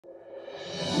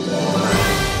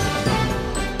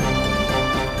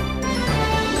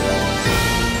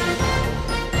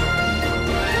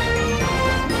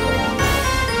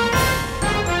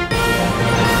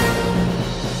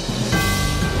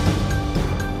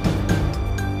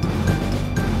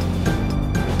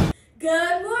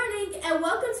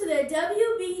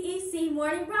Wbec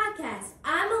morning broadcast.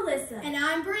 I'm Alyssa. And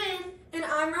I'm Bryn. And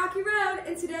I'm Rocky Road.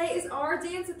 And today is our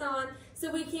dance-a-thon, so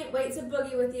we can't wait to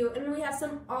boogie with you. And we have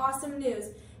some awesome news.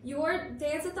 Your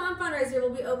dance-a-thon fundraiser will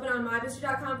be open on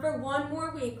mybooster.com for one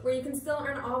more week, where you can still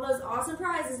earn all those awesome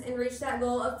prizes and reach that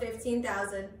goal of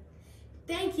 $15,000.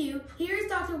 Thank you. Here's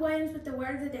Dr. Williams with the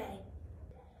word of the day.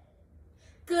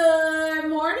 Good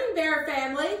morning, Bear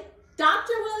family.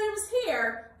 Dr. Williams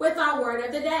here with our word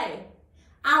of the day.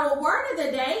 Our word of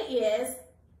the day is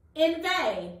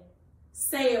inveigh.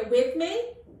 Say it with me.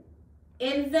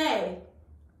 Inveigh.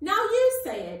 Now you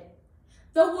say it.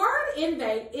 The word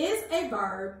inveigh is a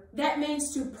verb that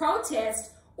means to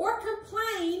protest or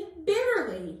complain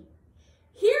bitterly.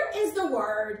 Here is the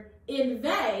word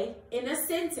inveigh in a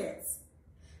sentence.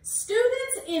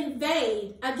 Students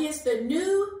inveighed against the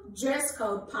new dress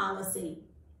code policy.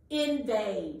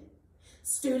 Inveighed.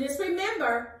 Students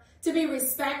remember to be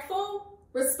respectful,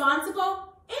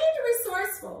 responsible, and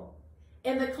resourceful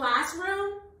in the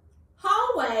classroom,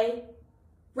 hallway,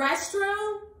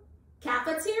 restroom,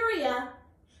 cafeteria,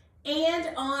 and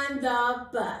on the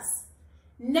bus.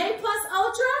 Ne plus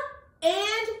ultra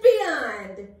and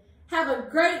beyond. Have a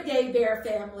great day, Bear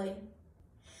family.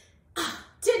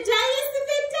 Today is the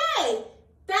big day.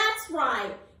 That's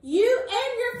right. You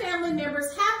and your family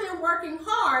members have been working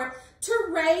hard to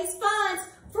raise funds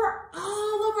for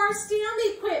all of our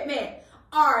STEM equipment.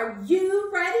 Are you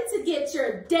ready to get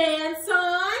your dance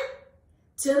on?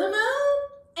 To the moon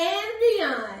and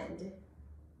beyond.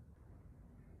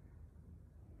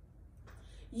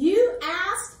 You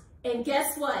asked, and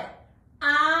guess what?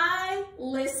 I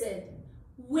listened.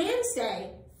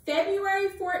 Wednesday,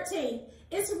 February 14th,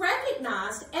 is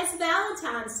recognized as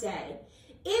Valentine's Day.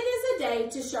 It is a day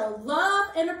to show love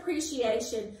and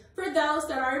appreciation for those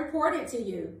that are important to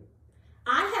you.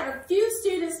 I had a few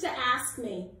students to ask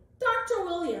me, Dr.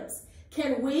 Williams,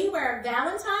 can we wear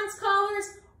Valentine's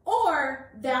colors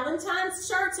or Valentine's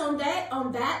shirts on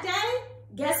that day?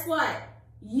 Guess what?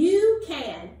 You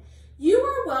can. You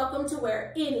are welcome to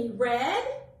wear any red,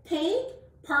 pink,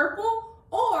 purple,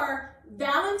 or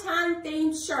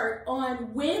Valentine-themed shirt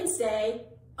on Wednesday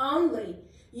only.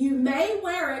 You may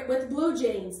wear it with blue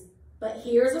jeans, but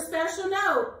here's a special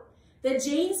note. The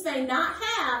jeans may not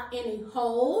have any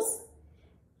holes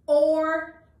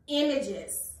or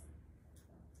images.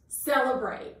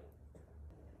 Celebrate.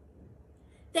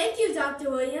 Thank you,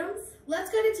 Dr. Williams. Let's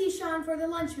go to T-Shawn for the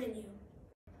lunch menu.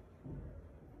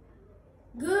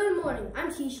 Good morning,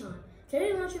 I'm T-Shawn.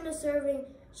 Today's luncheon is serving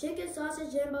chicken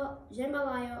sausage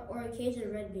jambalaya or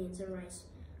Cajun red beans and rice.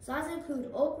 Sides include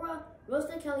okra,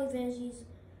 roasted Kelly veggies,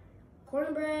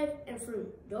 cornbread, and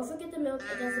fruit. Don't forget the milk,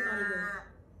 it does the body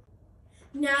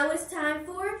good. Now it's time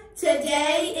for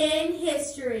Today in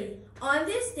History. On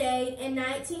this day in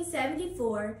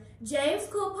 1974, James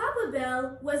Culpepper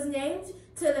Bell was named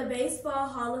to the Baseball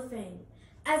Hall of Fame.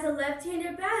 As a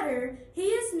left-handed batter, he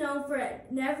is known for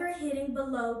never hitting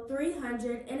below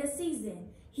 300 in a season.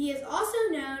 He is also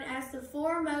known as the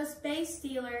foremost base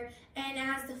stealer and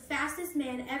as the fastest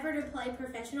man ever to play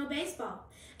professional baseball.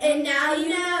 And now you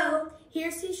know.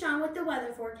 Here's T-Shawn with the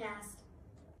weather forecast.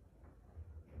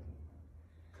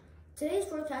 Today's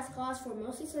forecast calls for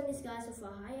mostly sunny skies with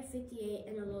a high of 58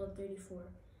 and a low of 34.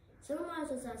 Sunrise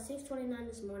was at 6:29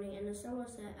 this morning and the sun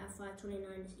was set at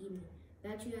 5:29 this evening.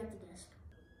 Back to you at the desk.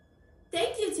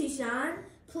 Thank you, T-Shawn.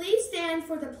 Please stand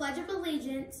for the Pledge of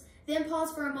Allegiance, then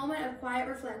pause for a moment of quiet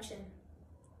reflection.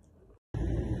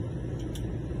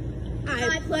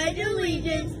 I pledge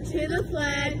allegiance to the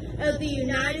flag of the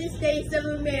United States of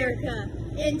America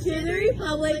and to the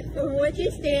republic for which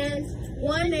it stands,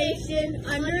 one nation,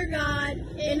 under God,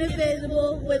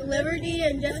 indivisible, with liberty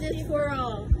and justice for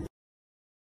all.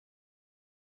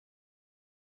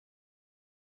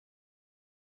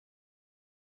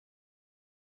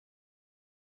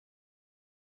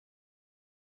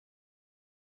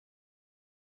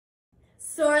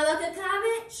 Soar like a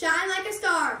comet, Shine like a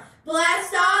star.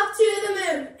 blast off to the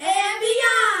moon and beyond.